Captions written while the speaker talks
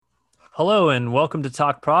Hello and welcome to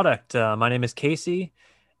Talk Product. My name is Casey,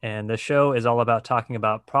 and the show is all about talking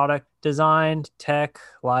about product design, tech,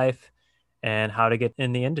 life, and how to get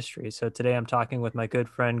in the industry. So today I'm talking with my good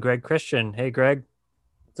friend Greg Christian. Hey, Greg,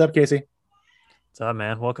 What's up, Casey? what's up,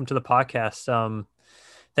 man? Welcome to the podcast.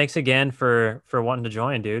 Thanks again for wanting to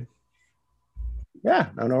join, dude. Yeah,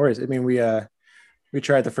 no worries. I mean, we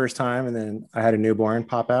tried the first time, and then I had a newborn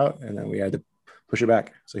pop out, and then we had to push it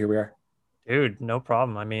back. So here we are. Dude, no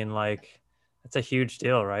problem. I mean, like, it's a huge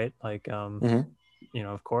deal, right? Like, Hmm.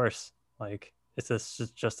 of course, like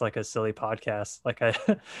just like a silly podcast. Like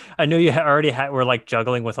I knew you already were like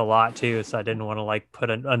juggling with a lot too, so I didn't want to like put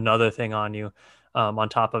another thing on you, on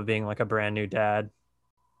top of being like a brand new dad.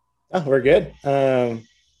 Oh, we're good.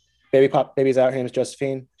 Baby's out. Her name's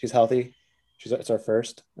Josephine. She's healthy. It's our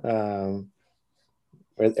first. We're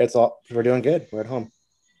doing good. We're at home.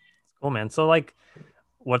 Cool, man. So like,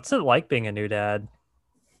 what's it like being a new dad?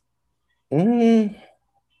 Mm,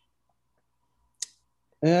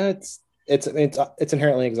 yeah, it's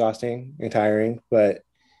inherently exhausting and tiring, but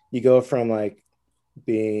you go from like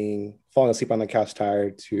being falling asleep on the couch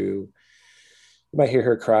tired to you might hear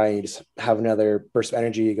her cry and you just have another burst of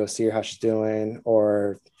energy. You go see her how she's doing,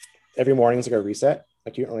 or every morning is like a reset.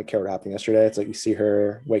 Like you don't really care what happened yesterday. It's like you see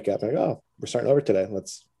her wake up and like, oh, we're starting over today.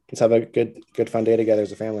 Let's have a good fun day together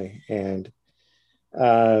as a family. And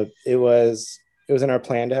it was in our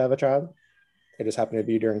plan to have a child. It just happened to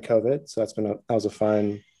be during COVID, so that was a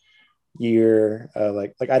fun year.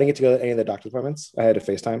 Like I didn't get to go to any of the doctor's appointments. I had to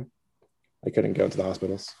FaceTime. I couldn't go into the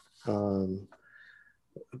hospitals.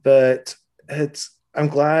 But it's I'm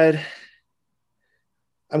glad.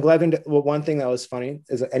 Well, one thing that was funny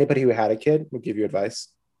is that anybody who had a kid would give you advice,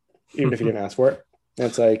 even if you didn't ask for it. And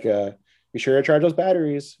it's like, be sure to charge those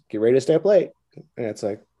batteries. Get ready to stay up late. And it's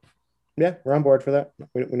like, yeah, we're on board for that.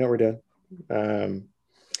 We know what we're doing. Um,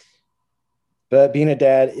 but being a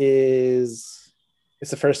dad is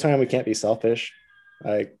it's the first time we can't be selfish.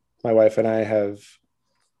 Like my wife and I have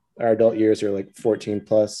our adult years are like 14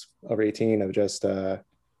 plus over 18 of just worrying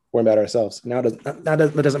about ourselves. That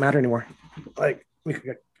doesn't matter anymore. Like we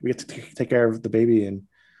get to take care of the baby and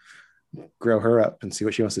grow her up and see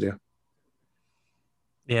what she wants to do.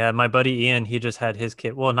 Yeah, my buddy Ian, he just had his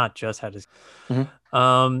kid. Well, not just had his.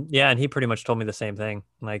 Mm-hmm. Yeah, and he pretty much told me the same thing.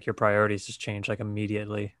 Like your priorities just change like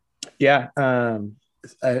immediately. Yeah.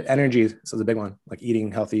 Energy is the big one. Like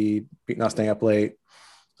eating healthy, not staying up late.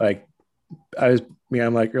 Like I was,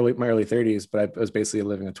 I'm like my early 30s, but I was basically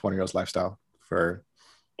living a 20-year-old's lifestyle for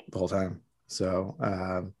the whole time. So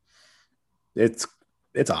it's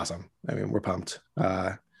it's awesome. I mean, we're pumped.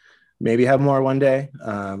 Maybe have more one day.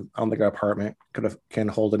 I don't think our apartment can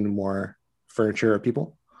hold any more furniture or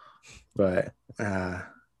people, but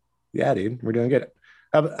yeah, dude, we're doing good.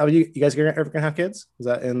 How about you? You guys ever gonna have kids? Is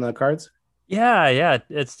that in the cards? Yeah,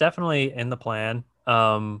 it's definitely in the plan.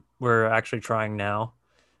 We're actually trying now.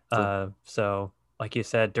 Cool. So like you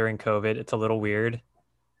said, during COVID, it's a little weird.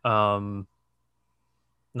 Um,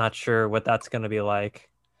 Not sure what that's going to be like.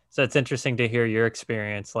 So it's interesting to hear your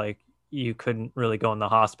experience. Like you couldn't really go in the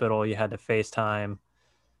hospital, you had to FaceTime.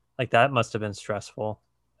 Like that must have been stressful.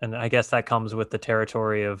 And I guess that comes with the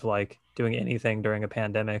territory of like doing anything during a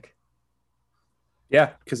pandemic.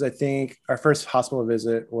 Yeah, because I think our first hospital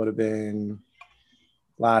visit would have been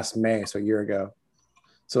last May, so a year ago.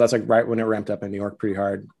 So that's like right when it ramped up in New York pretty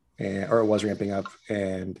hard, or it was ramping up.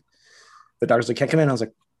 And the doctor's like, "Can't come in." I was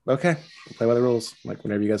like, "Okay, play by the rules. Like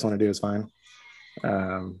whatever you guys want to do is fine."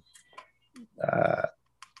 Um, uh,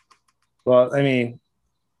 well, I mean,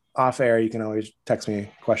 off air, you can always text me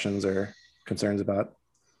questions or concerns about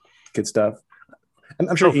kid stuff.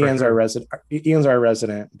 I'm sure Oh, for sure. Ian's our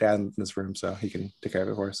resident dad in this room, so he can take care of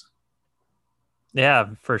it for us. Yeah,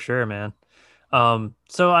 for sure, man.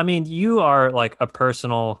 So I mean, you are like a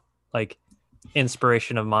personal like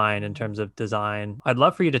inspiration of mine in terms of design. I'd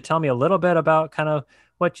love for you to tell me a little bit about kind of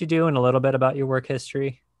what you do and a little bit about your work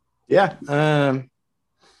history. Yeah.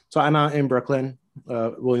 So I'm out in Brooklyn,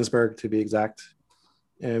 Williamsburg to be exact.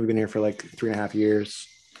 And we've been here for like 3.5 years.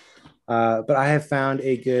 But I have found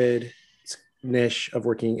a good niche of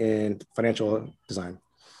working in financial design.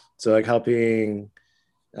 So like helping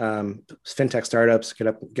fintech startups get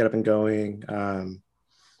up and going.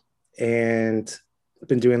 And I've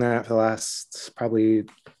been doing that for the last probably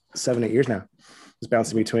 7 8 years now. Just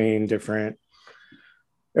bouncing between different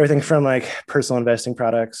everything from like personal investing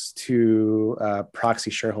products to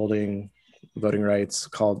proxy shareholding, voting rights.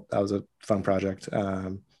 Called that was a fun project.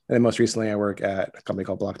 And then most recently, I work at a company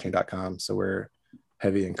called Blockchain.com. So we're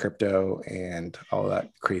heavy in crypto and all of that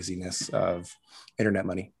craziness of internet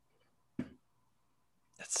money.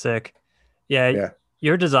 That's sick. Yeah, Yeah.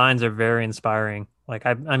 Your designs are very inspiring. Like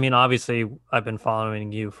I mean, obviously, I've been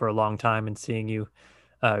following you for a long time and seeing you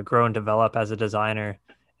grow and develop as a designer,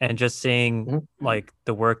 and just seeing Mhm. like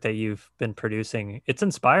the work that you've been producing. It's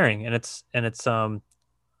inspiring, and it's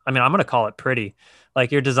I mean, I'm gonna call it pretty.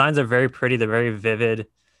 Like your designs are very pretty. They're very vivid,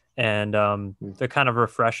 and they're kind of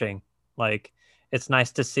refreshing. Like it's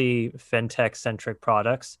nice to see fintech centric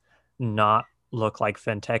products not look like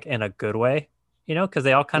fintech in a good way, because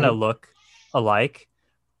they all kind of Mhm. look alike,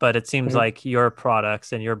 but it seems Mhm. like your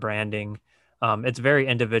products and your branding, it's very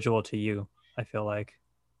individual to you, I feel like.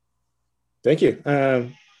 Thank you.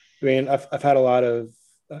 I mean, I've had a lot of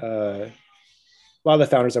the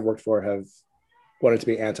founders I've worked for have wanted to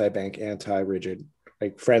be anti-bank, anti-rigid,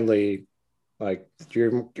 like friendly, like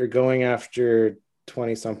you're going after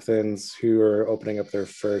 20 somethings who are opening up their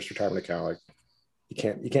first retirement account. Like you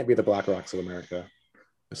can't be the Black Rocks of America.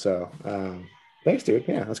 So thanks, dude.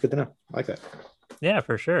 Yeah, that's good to know. I like that. Yeah,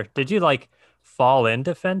 for sure. Did you like fall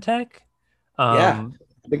into fintech? Yeah, Um,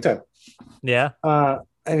 big time. yeah. I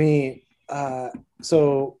mean,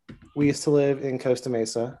 so we used to live in Costa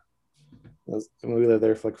Mesa. We lived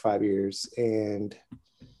there for like 5 years, and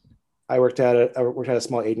I worked at a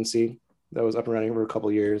small agency that was up and running for a couple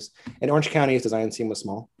of years. And Orange County's design team was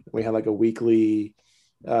small. We had like a weekly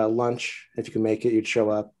lunch. If you could make it, you'd show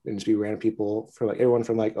up and just be random people for like everyone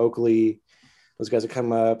from like Oakley. Those guys would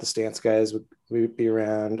come up. The Stance guys would be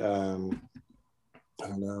around. I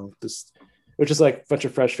don't know. This it was just like a bunch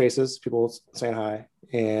of fresh faces, people saying hi.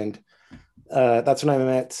 And that's when I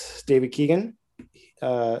met David Keegan.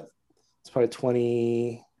 It's probably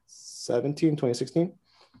 2017, 2016,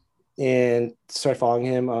 and started following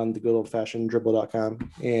him on the good old fashioned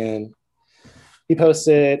dribble.com. And he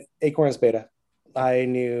posted Acorns Beta. I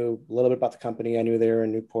knew a little bit about the company. I knew they were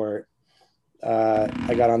in Newport.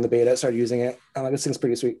 I got on the beta, started using it. I'm like, this thing's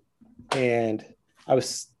pretty sweet. And I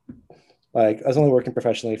was I was only working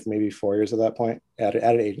professionally for maybe 4 years at that point at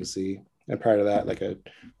an agency. And prior to that, like a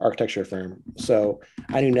architecture firm. So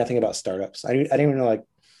I knew nothing about startups. I didn't even know I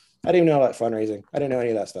didn't even know about fundraising. I didn't know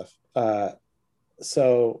any of that stuff.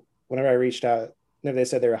 So whenever I reached out, whenever they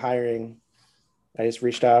said they were hiring, I just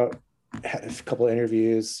reached out, had a couple of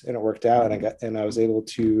interviews, and it worked out. And I was able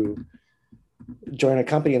to join a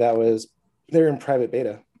company that was they're in private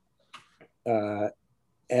beta. Uh,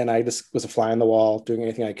 and I just was a fly on the wall, doing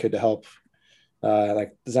anything I could to help,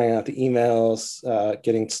 like designing out the emails,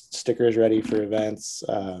 getting stickers ready for events.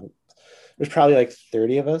 There's probably like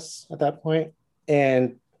 30 of us at that point,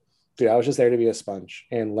 and dude, I was just there to be a sponge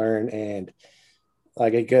and learn and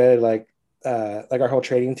like a good like our whole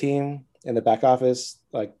trading team in the back office,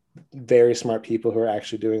 like very smart people who are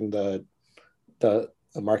actually doing the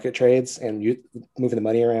market trades and moving the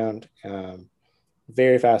money around.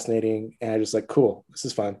 Very fascinating, and I just like cool. This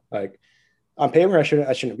is fun. Like on paper, I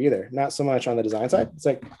shouldn't be there. Not so much on the design side. It's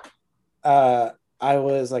like uh, I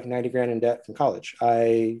was like 90 grand in debt from college.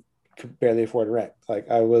 I could barely afford rent. Like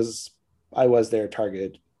I was their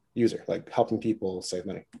target user, like helping people save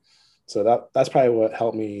money. So that's probably what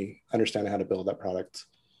helped me understand how to build that product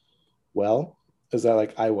well, is that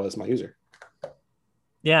like I was my user.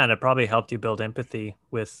 Yeah, and it probably helped you build empathy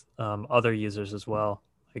with other users as well,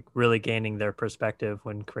 like really gaining their perspective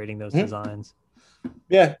when creating those Mm-hmm. designs.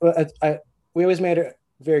 Yeah, we always made it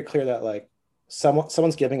very clear that like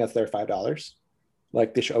someone's giving us their $5.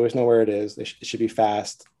 Like they should always know where it is. It should be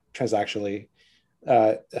fast, transactionally.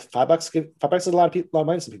 $5 is a lot of people, a lot of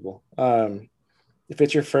money to people. If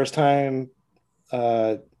it's your first time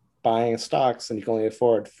uh, buying stocks and you can only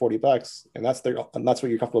afford $40, and that's what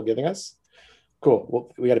you're comfortable giving us, cool.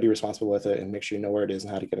 Well, we got to be responsible with it and make sure you know where it is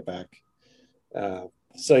and how to get it back. Uh,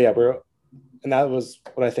 so yeah, and that was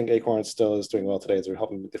what I think Acorn still is doing well today. Is they're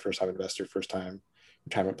helping the first time investor, first time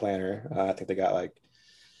retirement planner. I think they got like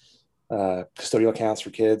custodial accounts for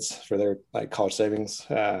kids for their like college savings.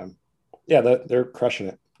 Yeah, they're crushing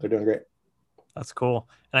it. They're doing great. That's cool.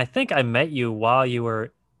 And I think I met you while you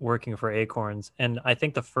were working for Acorns, and I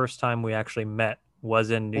think the first time we actually met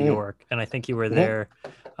was in New Mm-hmm. York, and I think you were Mm-hmm. there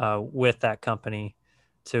with that company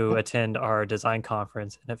to attend our design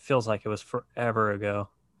conference, and it feels like it was forever ago.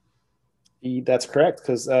 That's correct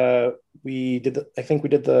because I think we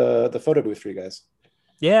did the photo booth for you guys.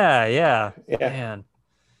 Yeah, yeah. Yeah, Man, it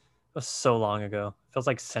was so long ago. Feels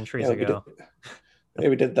like centuries yeah, we did. ago. Yeah,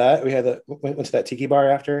 we did that. We had went to that tiki bar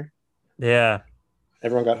after. Yeah.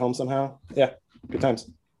 Everyone got home somehow. Yeah, good times.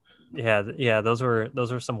 Yeah, yeah, those were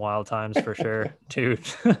some wild times for sure, dude.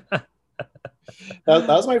 That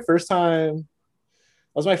was my first time.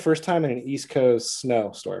 That was my first time in an East Coast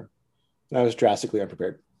snowstorm. And I was drastically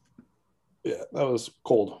unprepared. Yeah, that was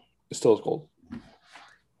cold. It still is cold.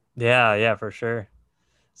 Yeah, yeah, for sure.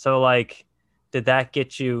 So like, did that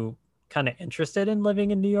get you kind of interested in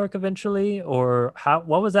living in New York eventually, or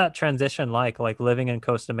what was that transition like living in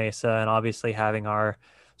Costa Mesa and obviously having our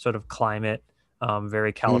sort of climate,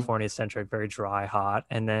 very Mhm. California centric, very dry, hot,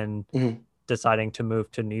 and then Mhm. deciding to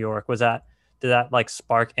move to New York? Did that like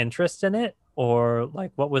spark interest in it, or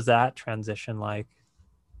like what was that transition like?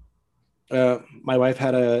 My wife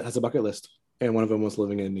has a bucket list, and one of them was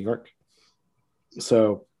living in New York.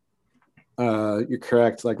 So you're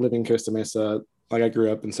correct. Like living in Costa Mesa, like I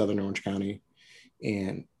grew up in Southern Orange County,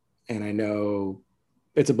 and I know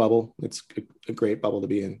it's a bubble. It's a great bubble to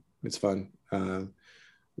be in. It's fun.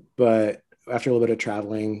 But after a little bit of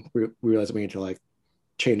traveling, we realized we need to like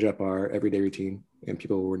change up our everyday routine and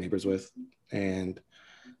people we're neighbors with. And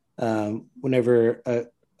whenever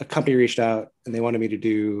a company reached out and they wanted me to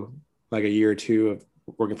do like a year or two of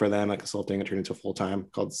working for them, like consulting, and turned into full time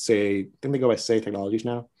called Say. I think they go by Say Technologies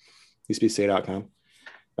now. Used to be Say.com.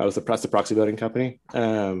 That was the proxy building company.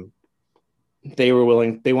 They were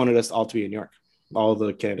willing. They wanted us all to be in New York, all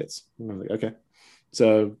the candidates. And I was like, okay.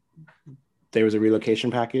 So there was a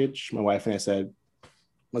relocation package. My wife and I said,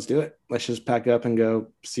 let's do it. Let's just pack up and go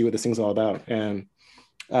see what this thing's all about. And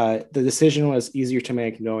the decision was easier to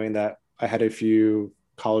make knowing that I had a few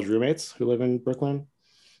college roommates who live in Brooklyn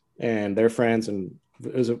and their friends, and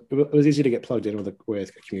it was easy to get plugged in with a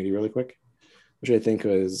community really quick, which I think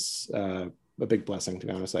was a big blessing, to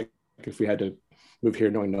be honest. Like if we had to move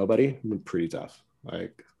here knowing nobody, it would be pretty tough.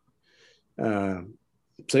 Like, um,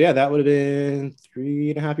 so yeah, that would have been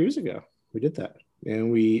 3.5 years ago. We did that, and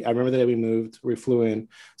I remember the day we moved. We flew in,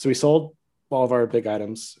 so we sold all of our big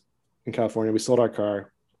items in California. We sold our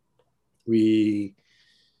car. We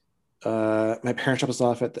My parents dropped us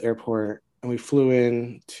off at the airport, and we flew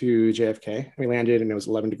in to JFK. We landed, and it was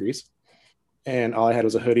 11 degrees, and all I had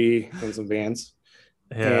was a hoodie and some Vans,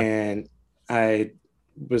 Yeah. and I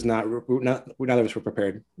was not none of us were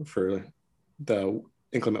prepared for the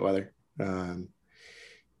inclement weather.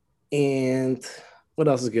 And what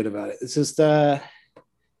else is good about it? It's just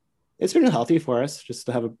it's been healthy for us just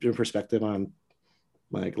to have a different perspective on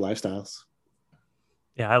like lifestyles.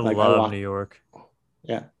 Yeah, I Like I love New walk, York.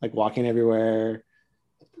 yeah, like walking everywhere.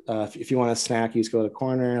 If you want a snack, you just go to the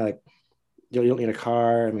corner. Like you don't need a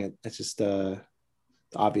car. I mean, it's just the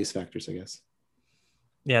obvious factors, I guess.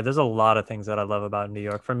 Yeah, there's a lot of things that I love about New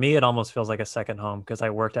York. For me, it almost feels like a second home because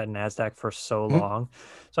I worked at NASDAQ for so Mm-hmm. long.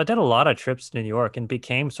 So I did a lot of trips to New York and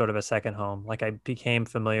became sort of a second home. Like I became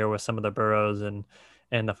familiar with some of the boroughs and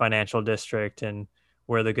the financial district and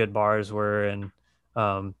where the good bars were and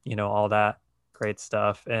all that great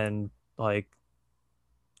stuff. And like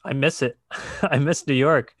I miss it. I miss New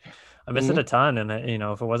York. I miss it a Mm-hmm. ton. And,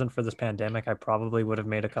 if it wasn't for this pandemic, I probably would have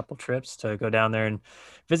made a couple trips to go down there and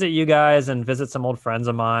visit you guys and visit some old friends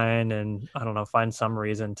of mine. And I don't know, find some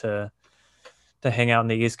reason to hang out in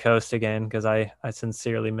the East Coast again because I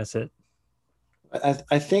sincerely miss it.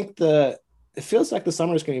 I think the it feels like the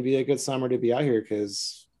summer is going to be a good summer to be out here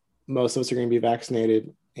because most of us are going to be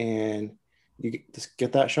vaccinated, and just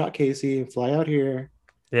get that shot, Casey, and fly out here.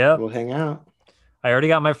 Yep. We'll hang out. I already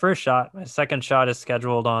got my first shot. My second shot is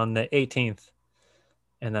scheduled on the 18th.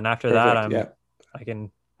 And then after that, Perfect. Yeah.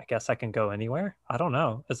 I guess I can go anywhere. I don't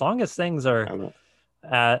know. As long as things I are don't know.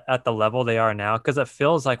 at the level they are now, because it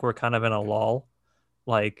feels like we're kind of in a lull.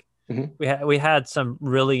 Like Mm-hmm. we had some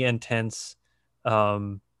really intense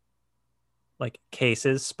um like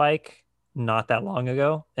cases spike not that long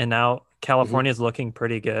ago, and now Mm-hmm. California is looking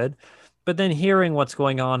pretty good. But then hearing what's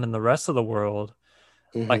going on in the rest of the world,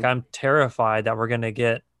 like Mm-hmm. I'm terrified that we're gonna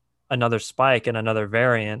get another spike and another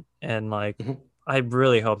variant, and like Mm-hmm. I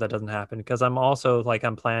really hope that doesn't happen because I'm also like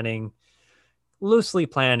I'm loosely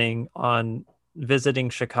planning on visiting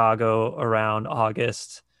Chicago around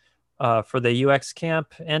August for the UX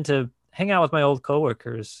camp and to hang out with my old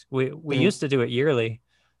coworkers. We Mm-hmm. used to do it yearly,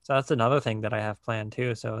 so that's another thing that I have planned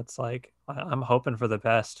too. So it's like I'm hoping for the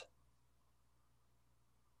best.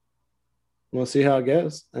 We'll see how it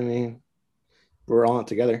goes. I mean, we're all in it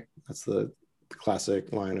together. That's the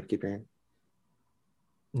classic line of keep hearing.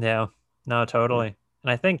 Yeah, no, Yeah. totally.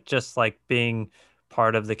 And I think just like being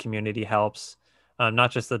part of the community helps,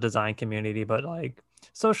 not just the design community, but like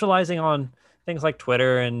socializing on things like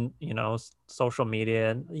Twitter and social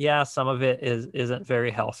media. And yeah, some of it isn't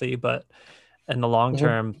very healthy, but in the long Mm-hmm.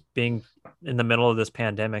 term, being in the middle of this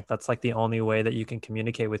pandemic, that's like the only way that you can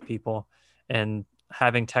communicate with people. And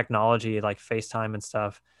having technology like FaceTime and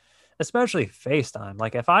stuff, especially FaceTime.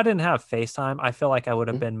 Like if I didn't have FaceTime, I feel like I would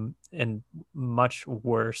have Mm-hmm. been in a much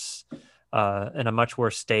worse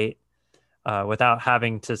state without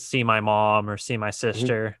having to see my mom or see my Mm-hmm.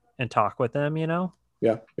 sister and talk with them. Yeah.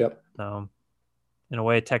 Yep. So in a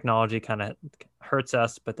way, technology kind of hurts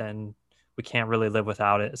us, but then we can't really live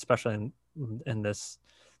without it, especially in this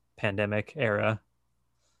pandemic era.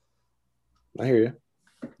 I hear you.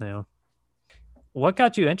 You know, what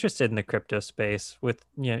got you interested in the crypto space? With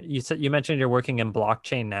you mentioned you're working in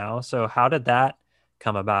blockchain now, so how did that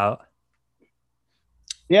come about?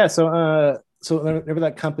 Yeah. So whenever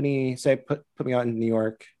that company say put me out in New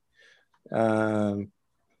York, um,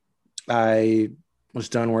 I was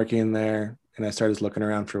done working there, and I started looking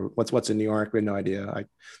around for what's in New York. We had no idea.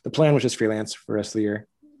 The plan was just freelance for the rest of the year.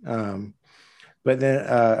 But then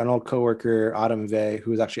an old coworker, Autumn Vey,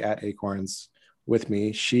 who was actually at Acorns with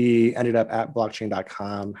me, she ended up at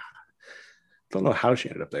blockchain.com. Don't know how she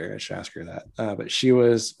ended up there. I should ask her that. But she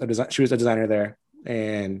was a designer there,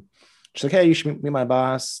 and she's like, "Hey, you should meet my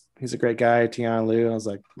boss. He's a great guy, Tian Liu." I was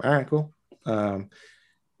like, "All right, cool."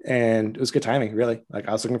 And it was good timing, really. Like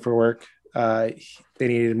I was looking for work. They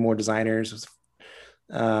needed more designers.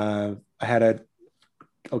 I had a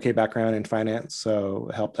okay background in finance, so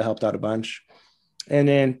I helped out a bunch. And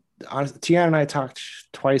then honestly, Tian and I talked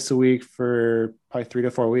twice a week for probably 3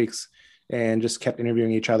 to 4 weeks, and just kept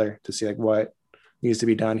interviewing each other to see like what needs to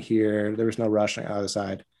be done here. There was no rush on the other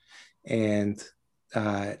side, and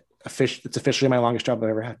it's officially my longest job I've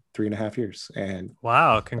ever had, 3.5 years. And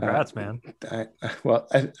Wow, uh, congrats, man.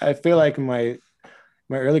 I feel like my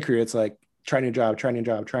early career, it's like try new job, try new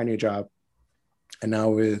job, try new job, and now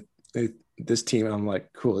with this team, I'm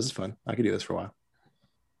like, cool, this is fun. I could do this for a while.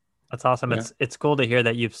 That's awesome. Yeah. It's cool to hear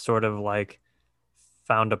that you've sort of like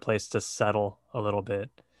found a place to settle a little bit.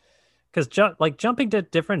 Because like jumping to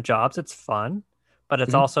different jobs, it's fun, but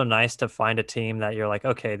it's Mm-hmm. also nice to find a team that you're like,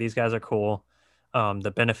 okay, these guys are cool.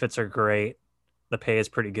 The benefits are great. The pay is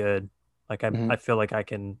pretty good. Like I Mm-hmm. feel like I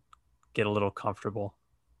can get a little comfortable.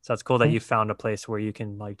 So it's cool that you found a place where you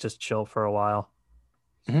can like just chill for a while.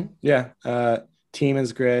 Mm-hmm. Yeah. Team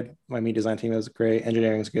is good. My meat design team is great.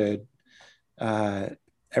 Engineering is good. Uh,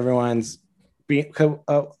 everyone's being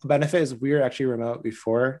benefit is we were actually remote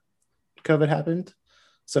before COVID happened.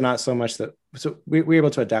 So not so much that we were able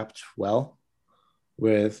to adapt well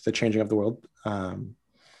with the changing of the world.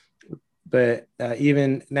 But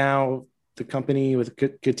even now, the company with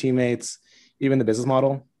good teammates, even the business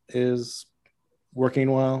model is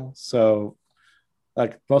working well. So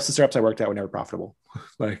like most of the startups I worked at were never profitable.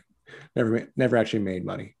 Like never actually made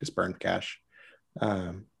money, just burned cash.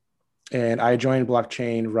 Um, and I joined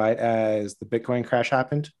blockchain right as the Bitcoin crash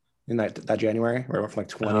happened in that January, where it went from like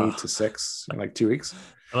 20 Oh, to 6 in like 2 weeks.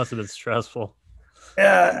 that must have been stressful.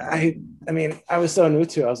 Yeah, I mean, I was so new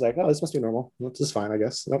to it. I was like, oh, this must be normal. This is fine, I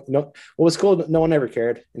guess. No, no. What was cool, no one ever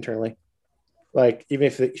cared internally. Like, even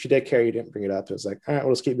if you did care, you didn't bring it up. It was like, all right,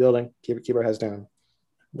 we'll just keep building, keep our heads down.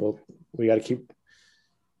 Well, we got to keep.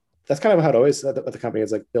 That's kind of how it always at the company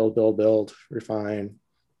is like build, build, build, refine.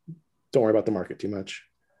 Don't worry about the market too much.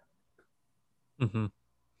 Hmm.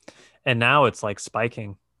 And now it's like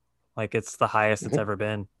spiking. Like it's the highest it's Mhm. ever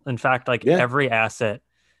been. In fact, like Yeah. every asset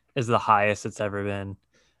is the highest it's ever been.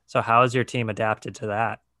 So how has your team adapted to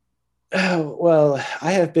that? Oh, well,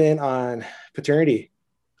 I have been on paternity.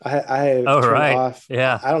 I have Oh, turned right. off.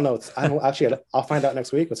 Yeah. I don't know. I don't actually. I'll find out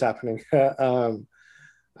next week what's happening.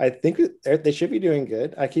 I think they should be doing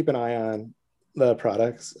good. I keep an eye on the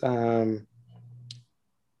products. Yeah,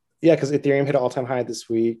 because Ethereum hit an all-time high this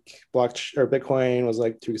week. Block or Bitcoin was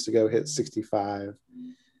like 2 weeks ago, hit 65.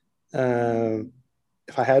 Um,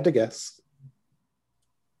 if I had to guess,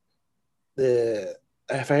 the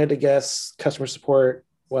if I had to guess, customer support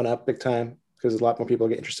went up big time because a lot more people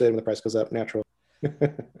get interested when the price goes up. Natural.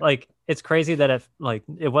 Like it's crazy that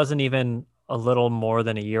it wasn't even a little more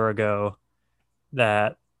than a year ago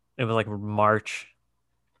that it was like March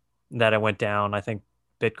that it went down. I think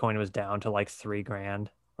Bitcoin was down to like 3 grand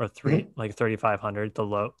or three Mhm. like 3,500, the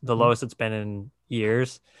Mhm. lowest it's been in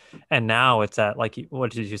years. And now it's at like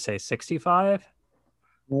what did you say, 65?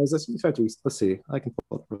 Was this 65 weeks? Let's see. I can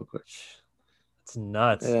pull it up real quick. It's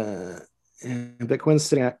nuts. And Bitcoin's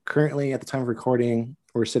sitting at currently at the time of recording,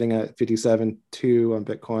 we're sitting at 57.2 on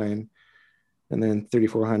Bitcoin, and then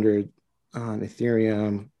 3,400 on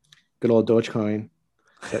Ethereum. Good old Dogecoin.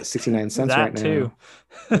 It's at 69 cents right That too.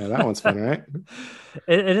 now. Yeah, that one's fun, right?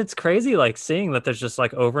 And it's crazy like seeing that there's just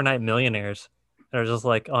like overnight millionaires that are just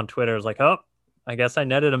like on Twitter is like, oh, I guess I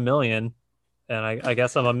netted 1 million and I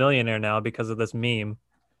guess I'm a millionaire now because of this meme.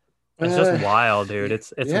 It's just Uh, wild, dude. yeah,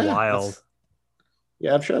 It's yeah, wild. that's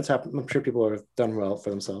yeah. I'm sure that's happened. I'm sure people have done well for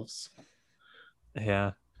themselves.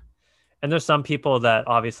 Yeah. And there's some people that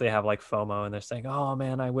obviously have like FOMO and they're saying, oh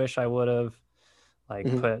man, I wish I would have like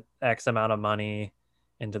Mhm. put X amount of money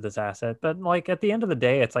into this asset. But like at the end of the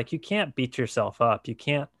day, it's like you can't beat yourself up. You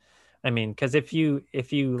can't I mean, because if you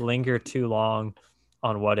linger too long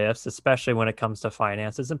on what ifs, especially when it comes to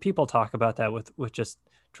finances, and people talk about that with just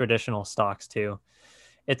traditional stocks too,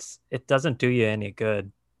 it doesn't do you any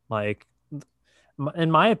good. Like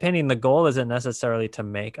in my opinion, the goal isn't necessarily to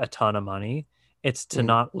make a ton of money. It's to Mhm.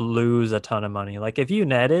 not lose a ton of money. Like if you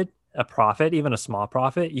netted a profit, even a small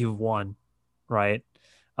profit, you've won, right?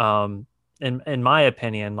 Um, in my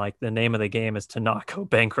opinion, like the name of the game is to not go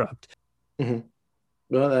bankrupt. Mhm.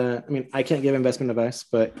 Well, I mean, I can't give investment advice,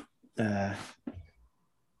 but uh,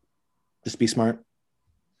 just be smart.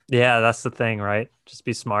 Yeah, that's the thing, right? Just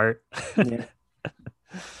be smart. Yeah.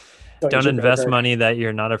 Don't use Don't your credit invest card. money that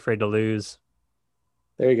you're not afraid to lose.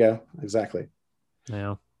 There you go. Exactly.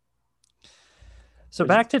 Yeah. So But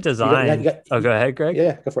back to you design. got, Oh, go ahead, Greg.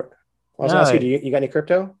 yeah, go for it. I was gonna ask you, No, you got any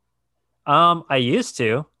crypto? I used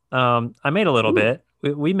to. I made a little Ooh, bit.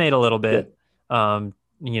 We made a little bit.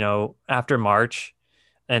 good. After March,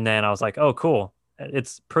 and then I was like, oh, cool.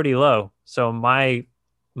 It's pretty low. So my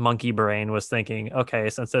monkey brain was thinking, okay,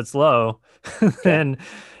 since it's low, Okay. then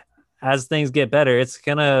as things get better, it's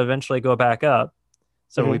gonna eventually go back up.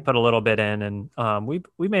 So we Hmm. put a little bit in, and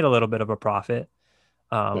we made a little bit of a profit.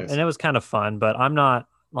 And Nice. it was kind of fun, but I'm not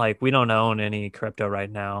like we don't own any crypto right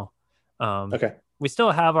now. Um, Okay. we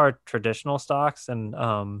still have our traditional stocks, and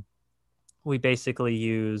we basically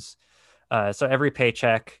use so every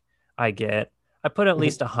paycheck I get, I put at Hmm.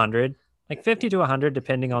 least 100, like 50 to 100,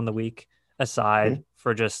 depending on the week, aside Hmm.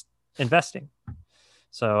 for just investing.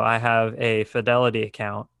 So I have a Fidelity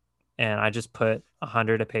account, and I just put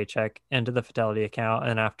 100 a paycheck into the Fidelity account.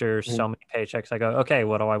 And after Hmm. so many paychecks, I go, okay,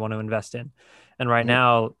 what do I want to invest in? And right Hmm.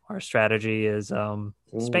 now, our strategy is Hmm.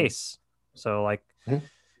 space. So like Hmm.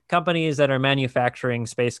 companies that are manufacturing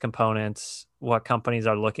space components, what companies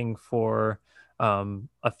are looking for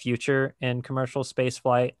a future in commercial space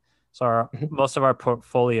flight. So most of our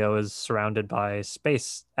portfolio is surrounded by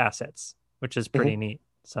space assets, which is pretty Hmm. neat.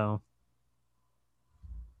 So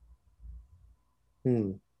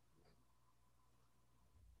Hmm.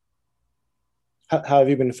 How have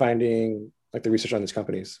you been finding like the research on these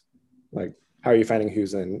companies? Like, how are you finding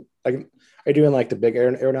who's in? Like, are you doing like the big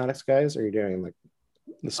aeronautics guys, or are you doing like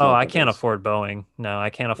the oh, small I can't companies? afford Boeing. No, I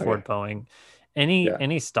can't Okay. afford Boeing. Any Yeah.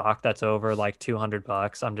 any stock that's over like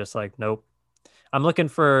 $200, I'm just like, nope. I'm looking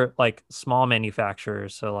for like small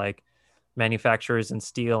manufacturers, so like manufacturers in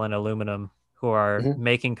steel and aluminum who are Hmm.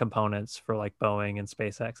 making components for like Boeing and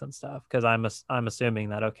SpaceX and stuff. Because I'm assuming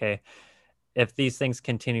that okay, if these things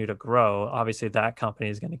continue to grow, obviously that company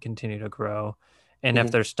is going to continue to grow, and if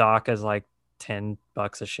Hmm. their stock is like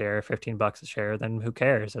 $10 a share, $15 a share, then who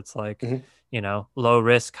cares? It's like, Hmm. low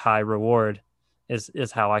risk, high reward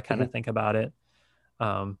is how I kind of Hmm. think about it.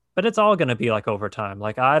 But it's all going to be like over time.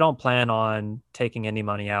 Like I don't plan on taking any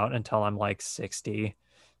money out until I'm like 60,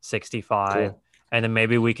 65, Cool. and then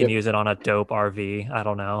maybe we can Yep. use it on a dope RV. I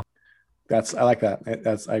don't know. I like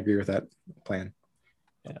that. I agree with that plan.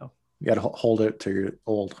 You know. You got to hold it till you're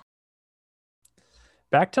old.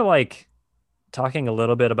 Back to like talking a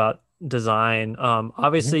little bit about design. Hmm.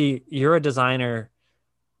 Obviously you're a designer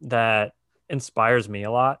that inspires me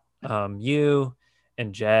a lot. You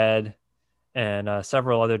and Jed and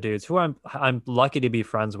several other dudes who I'm lucky to be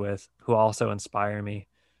friends with, who also inspire me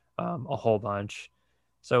a whole bunch.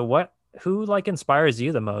 So who like inspires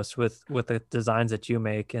you the most with the designs that you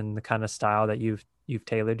make and the kind of style that you've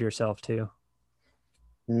tailored yourself to?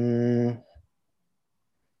 Mm,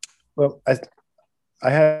 well, I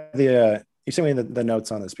have you sent me the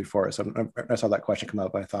notes on this before, so I saw that question come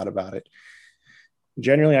up. I thought about it.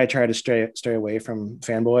 Generally, I try to stay away from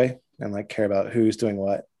fanboy and like care about who's doing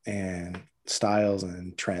what and styles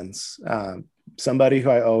and trends. Somebody who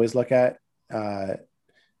I always look at and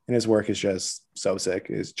his work is just so sick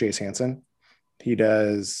is Chase Hansen. He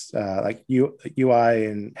does like UI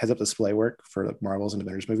and heads up display work for like Marvels and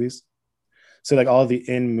Avengers movies. So like all the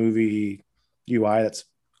in movie UI that's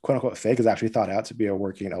quote unquote fake is actually thought out to be a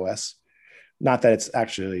working OS. Not that it's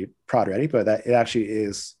actually prod ready, but that it actually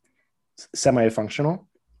is semi functional.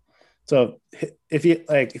 So if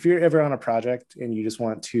you're ever on a project and you just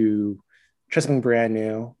want to try something brand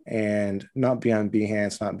new and not be on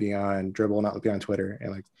Behance, not be on Dribble, not be on Twitter,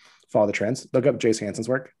 and like follow the trends, look up Jace Hansen's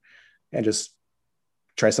work and just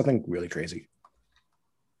try something really crazy.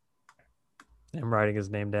 I'm writing his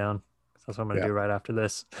name down. That's what I'm gonna Yeah, do right after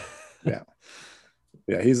this. yeah,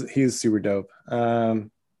 yeah. He's super dope.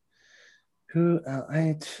 Who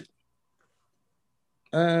I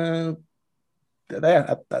uh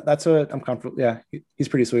yeah, that's what I'm comfortable. Yeah, he's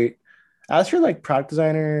pretty sweet. As for like product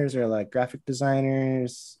designers or like graphic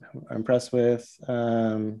designers, I'm impressed with. I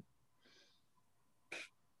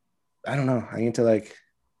don't know. I need to like.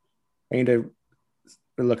 I need to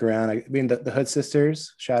look around. I mean, the Hood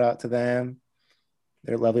Sisters, shout out to them.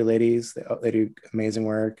 They're lovely ladies. They do amazing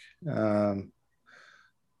work. What's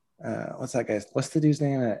that guy's? What's the dude's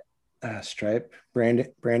name at Stripe?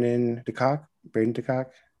 Brandon DeCock. Braden DeCock.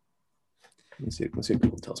 Let's see what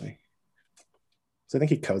Google tells me. So I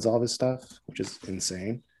think he codes all of his stuff, which is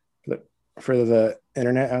insane. But for the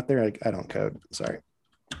internet out there, like I don't code. Sorry.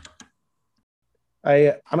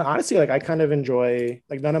 I'm honestly like I kind of enjoy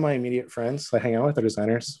like none of my immediate friends I hang out with are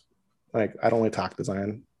designers. Like I don't really talk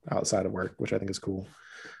design outside of work, which I think is cool.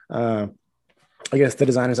 I guess the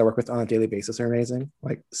designers I work with on a daily basis are amazing,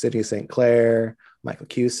 like Sydney St. Clair, Michael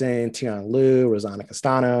Cusin, Tian Liu, Rosanna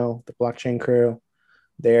Castano, the blockchain crew.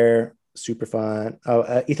 They're super fun.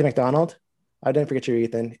 Oh, Ethan McDonald. I didn't forget you,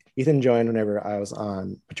 Ethan. Ethan joined whenever I was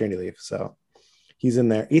on paternity leave. So he's in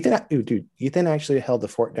there. Ethan actually held the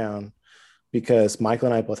fort down because Michael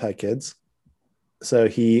and I both had kids. So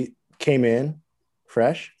he came in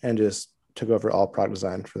fresh and just took over all product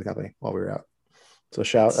design for the company while we were out. So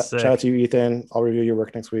shout out to you, Ethan. I'll review your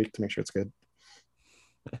work next week to make sure it's good.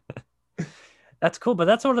 That's cool, but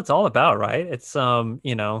that's what it's all about, right? It's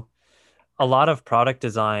you know, a lot of product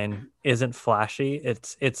design isn't flashy.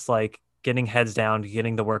 It's like getting heads down,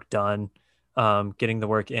 getting the work done, getting the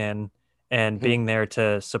work in, and being there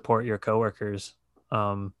to support your coworkers.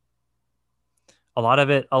 A lot of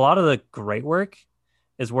the great work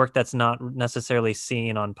is work that's not necessarily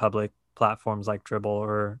seen on public platforms like Dribbble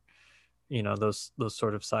or those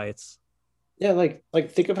sort of sites. Yeah, like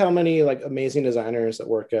think of how many like amazing designers that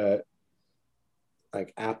work at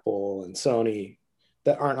like Apple and Sony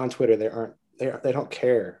that aren't on Twitter. They don't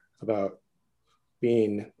care about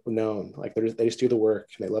being known. Like they just do the work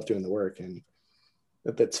and they love doing the work, and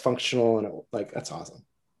that's functional, and like that's awesome.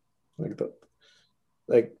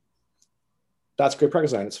 Like that's great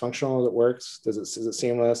product design. It's functional. It works. Is it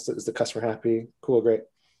seamless? Is the customer happy? Cool, great.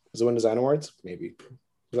 Does it win design awards? Maybe.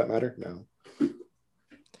 Does that matter? No.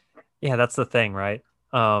 Yeah, that's the thing, right?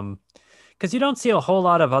 Because you don't see a whole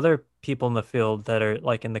lot of other people in the field that are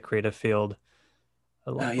like in the creative field.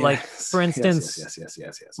 Like for instance,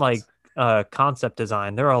 yes. like concept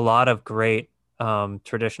design. There are a lot of great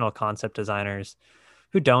traditional concept designers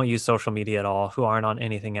who don't use social media at all, who aren't on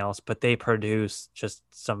anything else, but they produce just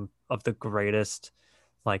some of the greatest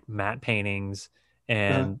like matte paintings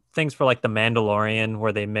and things for like The Mandalorian,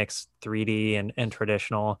 where they mix 3D and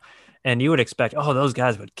traditional. And you would expect, oh, those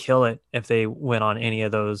guys would kill it if they went on any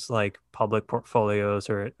of those like public portfolios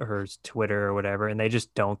or Twitter or whatever. And they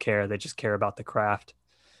just don't care. They just care about the craft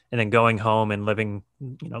and then going home and living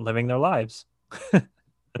their lives.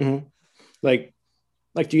 Mm-hmm.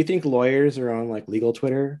 Like, do you think lawyers are on like legal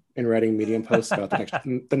Twitter and writing Medium posts about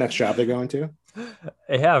the next job they're going to?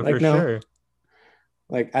 Yeah, like, for no. sure.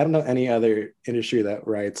 Like, I don't know any other industry that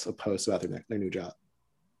writes a post about their new job.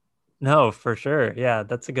 No, for sure. Yeah,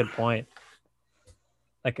 that's a good point.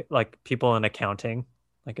 Like people in accounting,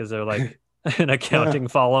 like is there like an accounting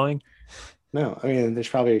following? No, I mean there's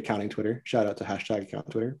probably accounting Twitter. Shout out to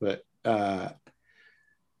 #account Twitter, but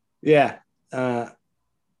yeah,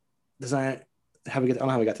 design. I don't know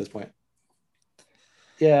how we got to this point.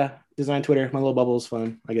 Yeah, design Twitter. My little bubble is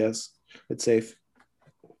fun. I guess it's safe.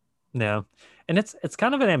 No, and it's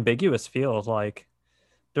kind of an ambiguous field. Like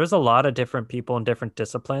there's a lot of different people in different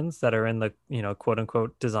disciplines that are in the quote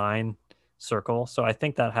unquote design circle. So I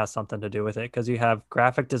think that has something to do with it, because you have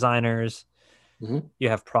graphic designers, you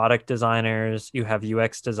have product designers, you have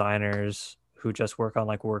UX designers who just work on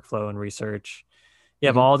like workflow and research. You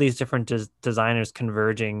have all these different designers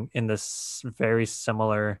converging in this very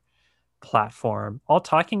similar platform, all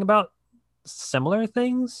talking about similar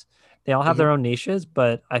things. They all have their own niches,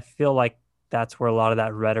 but I feel like that's where a lot of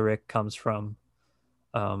that rhetoric comes from,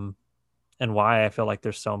 and why I feel like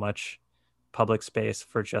there's so much public space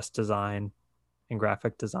for just design and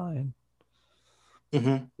graphic design.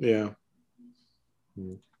 Yeah.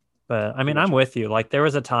 But I mean, I'm with you. Like there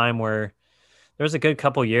was a time where there was a good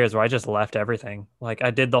couple years where I just left everything. Like I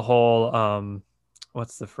did the whole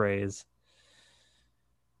what's the phrase,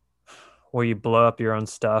 where you blow up your own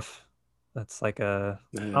stuff. That's like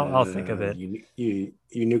I'll think of it. You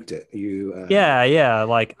nuked it. Yeah.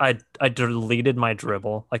 Like I deleted my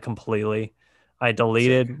Dribbble like completely. I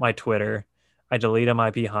deleted my Twitter. I deleted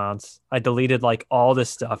my Behance. I deleted like all this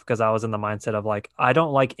stuff because I was in the mindset of like I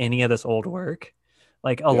don't like any of this old work.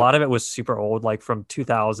 Like a lot of it was super old, like from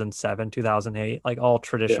 2007, 2008, like all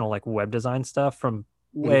traditional like web design stuff from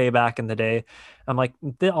way back in the day. I'm like,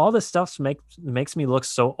 all this stuff makes me look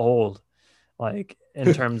so old, like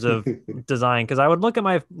in terms of design. Because I would look at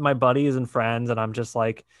my buddies and friends, and I'm just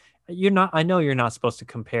like, I know you're not supposed to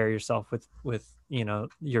compare yourself with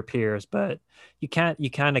your peers, but you kind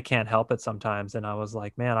of can't help it sometimes. And I was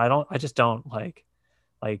like, man, I just don't like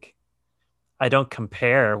I don't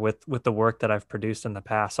compare with the work that I've produced in the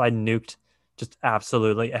past. So I nuked just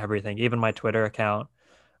absolutely everything, even my Twitter account.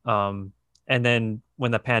 um and then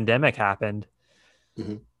when the pandemic happened,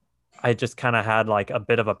 Mm-hmm. I just kind of had like a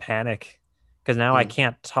bit of a panic, because now I Mm-hmm.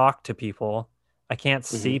 can't talk to people, I can't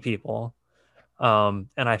Mm-hmm. see people. And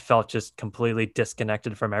I felt just completely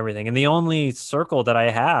disconnected from everything. And the only circle that I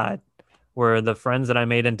had were the friends that I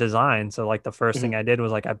made in design. So like the first thing Mm-hmm. I did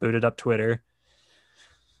was like I booted up Twitter.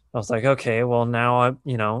 I was like, okay, well now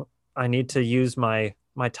I need to use my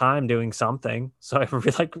time doing something. So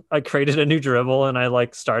I created a new dribble, and I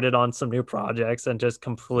like started on some new projects and just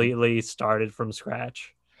completely started from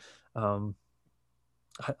scratch. Um,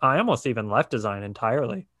 I almost even left design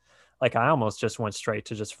entirely. Like I almost just went straight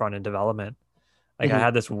to just front end development. Like I Mm-hmm.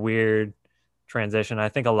 had this weird transition. I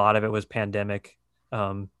think a lot of it was pandemic,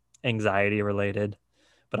 um, anxiety related,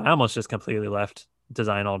 but I almost just completely left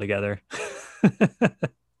design altogether.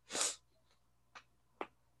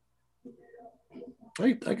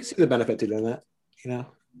 I can see the benefit to doing that. You know,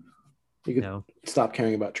 you you could know, stop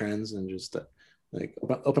caring about trends and just like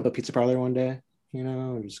open up a pizza parlor one day,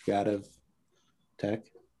 and just get out of tech.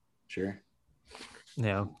 Sure.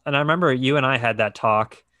 And I remember you and I had that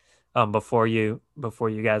talk before you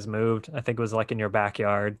guys moved. I think it was like in your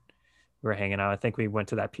backyard. We were hanging out. I think we went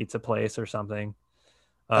to that pizza place or something.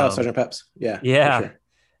 Oh, Um, Sergeant Peps. Yeah, for yeah, sure.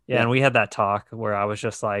 yeah, Yeah. and we had that talk where I was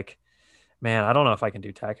just like, man, I don't know if I can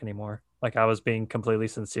do tech anymore. Like I was being completely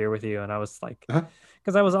sincere with you, and I was like, Uh-huh.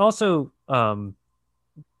 because I was also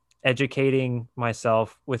educating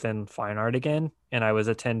myself within fine art again, and I was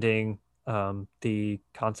attending the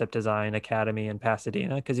Concept Design Academy in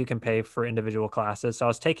Pasadena, because you can pay for individual classes. So I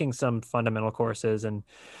was taking some fundamental courses and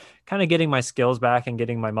kind of getting my skills back and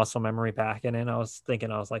getting my muscle memory back. And then I was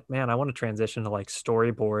thinking, I was like, man, I want to transition to like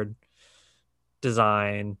storyboard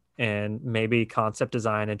design and maybe concept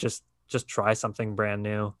design, and just try something brand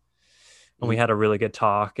new. And we Mm-hmm. had a really good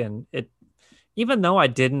talk, and it, even though I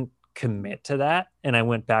didn't commit to that and I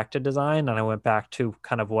went back to design and I went back to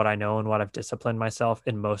kind of what I know and what I've disciplined myself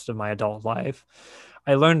in most of my adult life,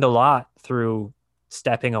 I learned a lot through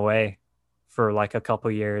stepping away for like a couple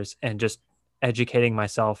years and just educating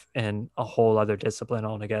myself in a whole other discipline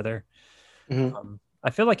altogether. Mm-hmm. I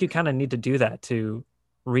feel like you kind of need to do that to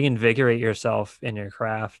reinvigorate yourself in your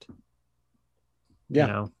craft, you Yeah.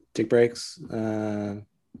 know? Take breaks.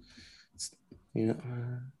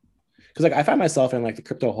 Because like I find myself in like the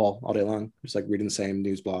crypto hole all day long, just like reading the same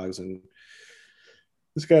news blogs and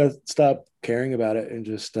just gotta stop caring about it and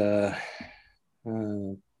just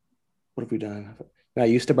what have we done? I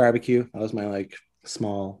used to barbecue. That was my like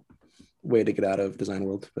small way to get out of design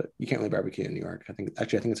world, but you can't really barbecue in New York. I think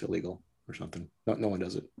it's illegal or something. No one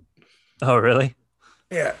does it. Oh, really?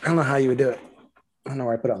 Yeah, I don't know how you would do it. I don't know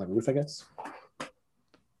where I put it on the roof, I guess.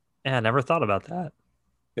 Yeah, I never thought about that.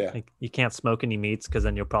 Yeah. Like you can't smoke any meats because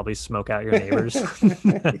then you'll probably smoke out your neighbors.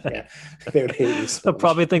 Yeah. They would hate me so They'll much.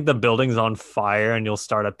 probably think the building's on fire and you'll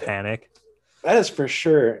start a panic. That is for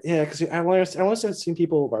sure. Yeah, because I want to start seeing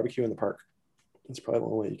people barbecue in the park. That's probably the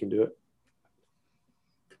only way you can do it.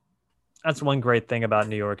 That's one great thing about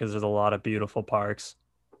New York, is there's a lot of beautiful parks.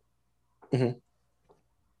 Mm-hmm.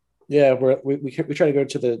 Yeah, we try to go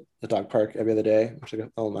to the dog park every other day. It's like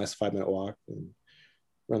a nice 5 minute walk and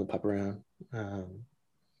run the pup around. Um,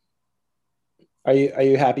 are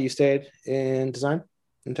you happy you stayed in design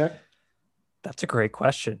in tech? That's a great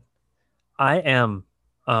question. I am,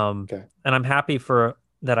 Okay. and I'm happy for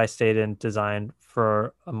that I stayed in design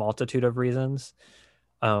for a multitude of reasons.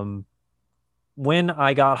 Um, when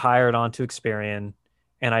I got hired onto Experian,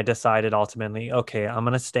 and I decided ultimately, okay, I'm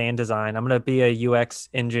going to stay in design. I'm going to be a UX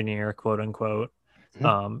engineer, quote unquote.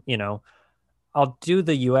 Mm-hmm. You know, I'll do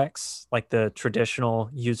the UX, like the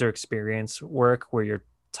traditional user experience work where you're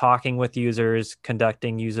talking with users,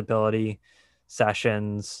 conducting usability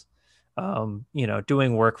sessions,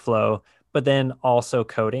 doing workflow, but then also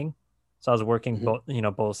coding. So I was working Mm-hmm.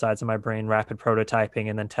 both sides of my brain, rapid prototyping,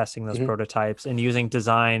 and then testing those Mm-hmm. prototypes and using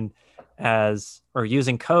design or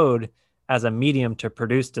using code as a medium to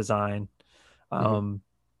produce design. Mm-hmm. Um,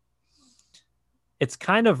 it's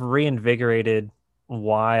kind of reinvigorated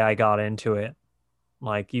why I got into it,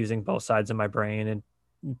 like using both sides of my brain and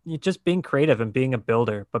just being creative and being a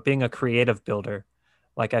builder, but being a creative builder.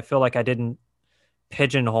 Like I feel like I didn't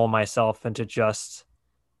pigeonhole myself into just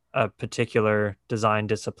a particular design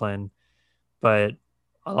discipline, but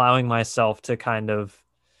allowing myself to kind of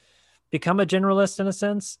become a generalist in a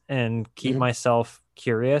sense and keep Mm-hmm. myself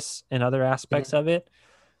curious in other aspects Mm-hmm. of it.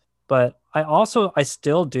 But I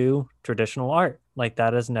still do traditional art. like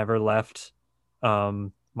that has never left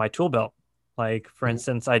my tool belt. Like for Mhm.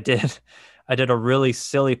 instance, I did a really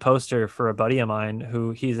silly poster for a buddy of mine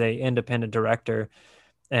who he's a independent director,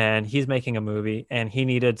 and he's making a movie, and he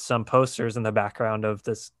needed some posters in the background of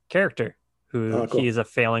this character who Oh, he cool. is a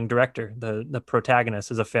failing director. The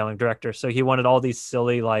protagonist is a failing director. So he wanted all these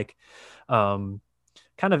silly like um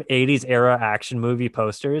kind of 80s era action movie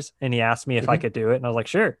posters, and he asked me if I Hmm. could do it, and I was like,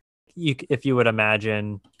 sure. If you would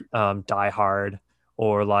imagine Die Hard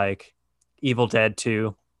or like Evil Dead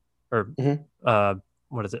 2 or Hmm. uh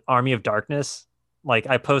what is it, Army of Darkness. Like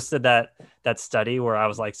I posted that study where I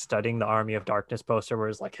was like studying the Army of Darkness poster where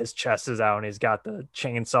it's like his chest is out and he's got the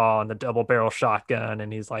chainsaw and the double barrel shotgun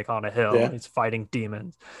and he's like on a hill and Yeah. he's fighting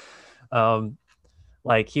demons. um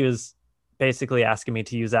like he was basically asking me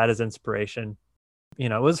to use that as inspiration.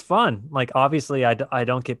 It was fun. Like obviously I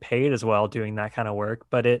don't get paid as well doing that kind of work,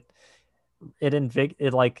 but it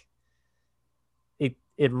like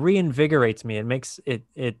it reinvigorates me.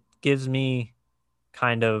 It gives me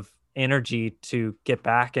kind of energy to get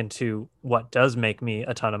back into what does make me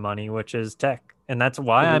a ton of money, which is tech. And that's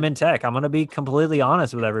why I'm Hmm. in tech. I'm going to be completely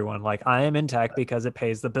honest with everyone. Like I am in tech because it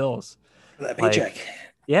pays the bills. That Like, paycheck.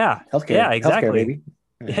 yeah. Yeah, Healthcare, exactly. baby.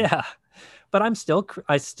 Yeah. Yeah. But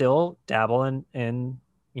I still dabble in,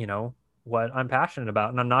 you know, what I'm passionate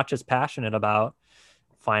about. And I'm not just passionate about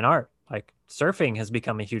fine art. Like surfing has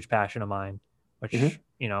become a huge passion of mine, which, Hmm.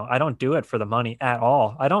 I don't do it for the money at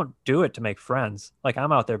all. I don't do it to make friends. Like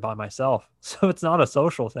I'm out there by myself. So it's not a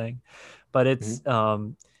social thing, but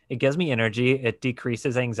Hmm. it gives me energy, it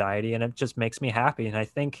decreases anxiety, and it just makes me happy. And I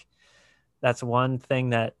think that's one thing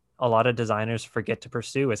that a lot of designers forget to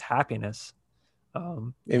pursue is happiness. I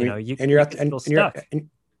mean, You and you're you out can feel and you're stuck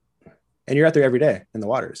and you're out there every day in the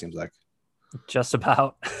water, it seems like. just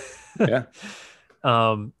about. Yeah.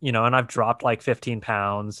 And I've dropped like 15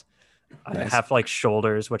 pounds. I Nice. have like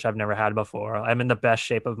shoulders, which I've never had before. I'm in the best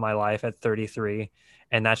shape of my life at 33,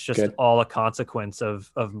 and that's just Good. all a consequence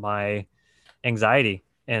of my anxiety.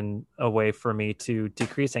 And a way for me to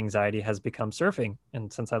decrease anxiety has become surfing.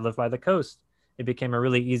 And since I live by the coast, it became a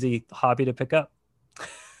really easy hobby to pick up.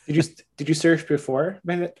 Did you surf before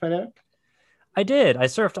pandemic? I did. I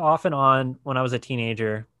surfed off and on when I was a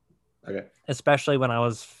teenager, Okay. especially when I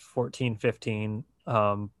was 14, 15.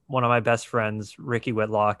 One of my best friends, Ricky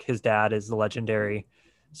Whitlock, his dad is the legendary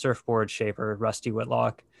surfboard shaper, Rusty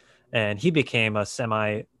Whitlock, and he became a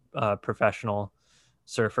semi professional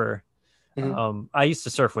surfer. Hmm. I used to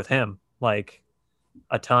surf with him like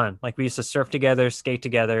a ton. Like we used to surf together, skate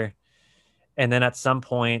together. And then at some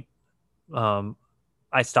point, um,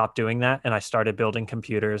 I stopped doing that and I started building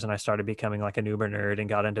computers and I started becoming like an uber nerd and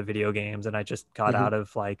got into video games and I just got Hmm. out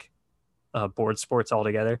of like board sports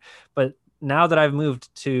altogether. But now that I've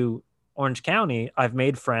moved to Orange County, I've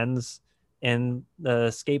made friends in the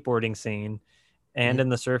skateboarding scene and Hmm. in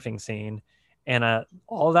the surfing scene. And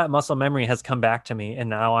all that muscle memory has come back to me. And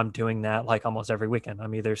now I'm doing that like almost every weekend.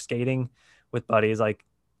 I'm either skating with buddies like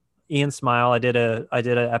Ian Smile. I did a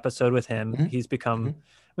episode with him. Hmm. He's become, Hmm.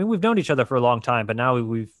 I mean, we've known each other for a long time, but now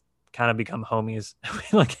we've kind of become homies.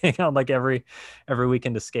 We like hang out like every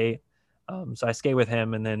weekend to skate. So I skate with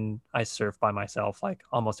him, and then I surf by myself like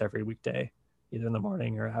almost every weekday, either in the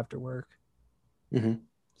morning or after work. Hmm.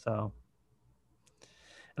 So,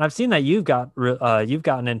 and I've seen that you've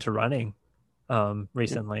gotten into running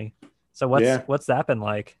recently. So Yeah. what's that been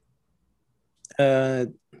like? Uh,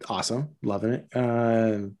 awesome. Loving it.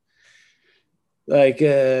 I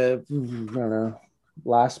don't know,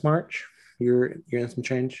 last March, you're in some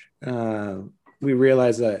change. We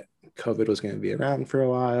realized that COVID was going to be around for a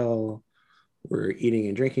while. We're eating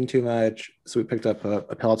and drinking too much, so we picked up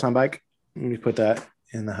a Peloton bike and we put that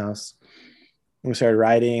in the house. And we started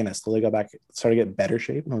riding, and I slowly got back, started to get better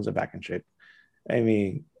shape, and I was back in shape. I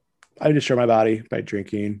mean, I destroyed my body by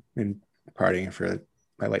drinking and partying for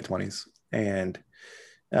my late 20s, and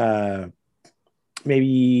uh,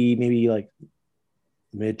 maybe like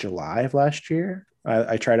mid July of last year,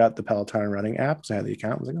 I tried out the Peloton running app. So I had the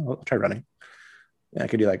account. I was like, oh, I'll try running. And I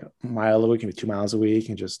could do like a mile a week, maybe 2 miles a week,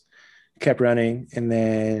 and just kept running. And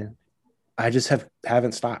then I just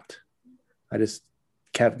haven't stopped. I just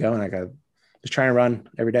kept going. I got just trying to run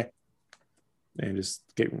every day and just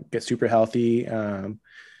get super healthy. I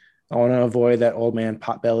want to avoid that old man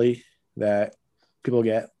pot belly that people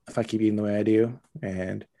get if I keep eating the way I do.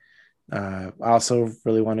 And I also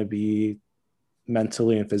really want to be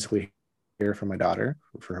mentally and physically here for my daughter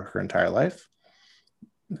for her entire life.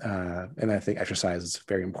 And I think exercise is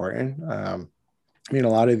very important. I mean, a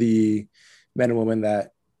lot of the men and women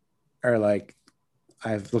that are like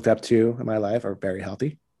I've looked up to in my life are very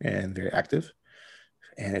healthy and very active.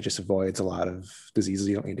 and it just avoids a lot of diseases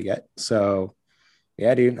you don't need to get. So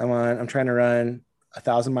yeah, dude, I'm trying to run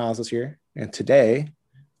 1,000 miles this year. And today,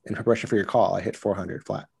 in preparation for your call, I hit 400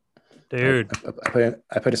 flat. Dude,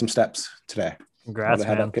 I put in some steps today. I want congrats, to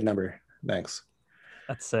have man. a good number. Thanks.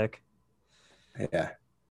 That's sick. Yeah.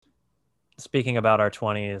 Speaking about our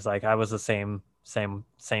 20s, like I was the same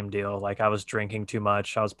deal. Like I was drinking too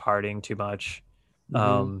much, I was partying too much.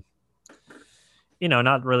 Mm-hmm.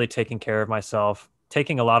 Not really taking care of myself,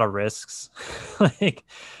 taking a lot of risks. Like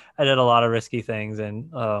I did a lot of risky things,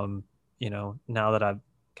 and now that I'm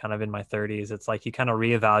kind of in my 30s, it's like you kind of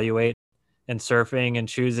reevaluate, and surfing and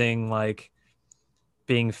choosing like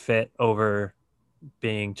being fit over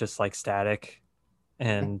being just like static,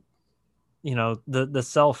 and the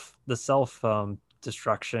self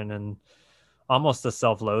destruction, and almost the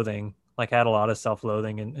self-loathing. Like I had a lot of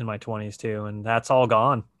self-loathing in my 20s too, and that's all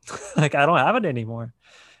gone. Like I don't have it anymore.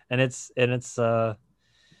 And it's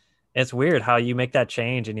weird how you make that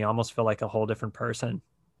change and you almost feel like a whole different person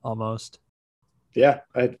almost. Yeah.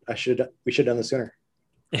 We should have done this sooner.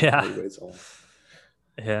 Yeah. We waited so long.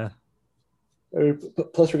 Yeah.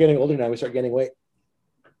 Plus, we're getting older now. We start gaining weight.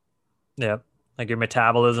 Yeah. Like your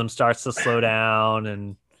metabolism starts to slow down,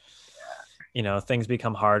 and things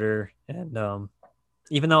become harder. And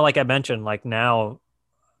even though, like I mentioned, like now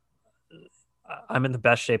I'm in the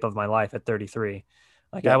best shape of my life at 33.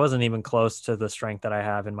 Like I Yeah. wasn't even close to the strength that I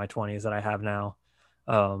have in my 20s that I have now.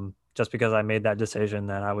 Just because I made that decision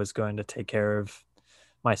that I was going to take care of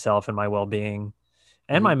myself and my well-being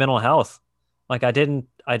and my Mm-hmm. mental health. Like I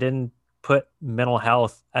didn't put mental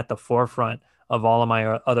health at the forefront of all of my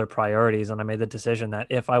other priorities, and I made the decision that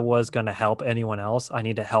if I was going to help anyone else, I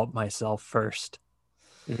need to help myself first.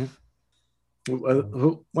 Mm-hmm.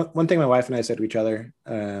 One thing my wife and I said to each other,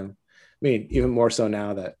 I mean, even more so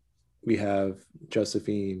now that we have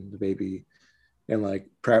Josephine, the baby, and like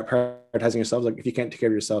prioritizing yourselves. Like, if you can't take care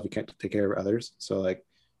of yourself, you can't take care of others. So, like,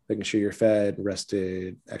 making sure you're fed,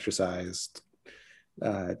 rested, exercised,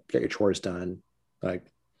 get your chores done. Like,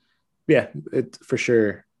 yeah, it for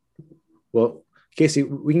sure. Well, Casey,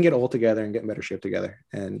 we can get old together and get in better shape together.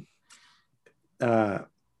 And uh,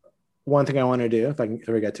 one thing I want to do, if I can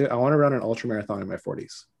ever get to it, I want to run an ultra marathon in my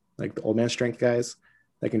 40s, like the old man strength guys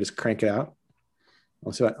that can just crank it out. I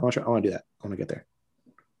want to do that. I want to get there.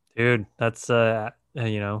 Dude, that's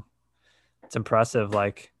it's impressive.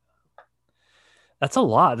 Like that's a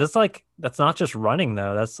lot. That's not just running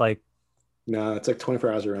though. That's like, No, it's like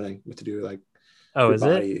 24 hours of running. You have to do like oh, your is it?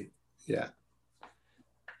 body. Yeah.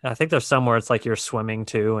 I think there's somewhere it's like you're swimming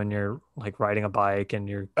too, and you're like riding a bike, and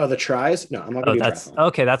you're. Oh, the tries? No, I'm not Oh, gonna do a that's triathlon.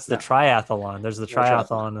 okay. That's the No, triathlon. There's the no triathlon.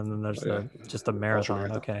 triathlon, and then there's Oh, yeah, just the ultra marathon.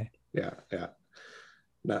 marathon. Okay, Yeah, yeah.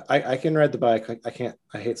 No, I can ride the bike. I can't.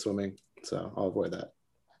 I hate swimming, so I'll avoid that.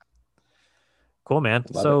 cool, man.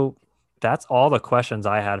 Love it. So that's all the questions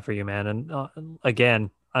I had for you, man. And again,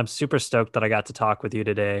 I'm super stoked that I got to talk with you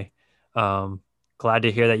today. Um, Glad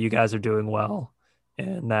to hear that you guys are doing well,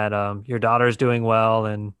 and that your daughter's doing well,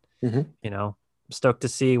 and Mm-hmm. stoked to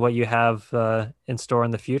see what you have in store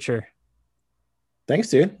in the future. Thanks,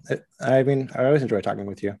 dude. I mean, I always enjoy talking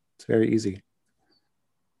with you. It's very easy.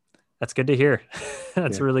 That's good to hear.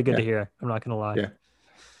 That's Yeah, really good to yeah, hear. I'm not gonna lie. yeah.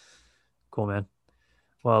 Cool, man.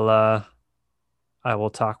 Well, I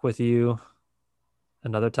will talk with you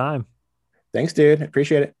another time. Thanks, dude.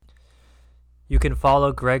 Appreciate it. You can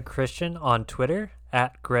follow Greg Christian on Twitter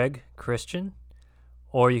at Greg Christian,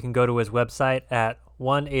 or you can go to his website at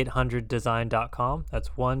 1-800design.com. That's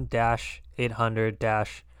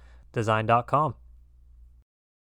 1-800-design.com.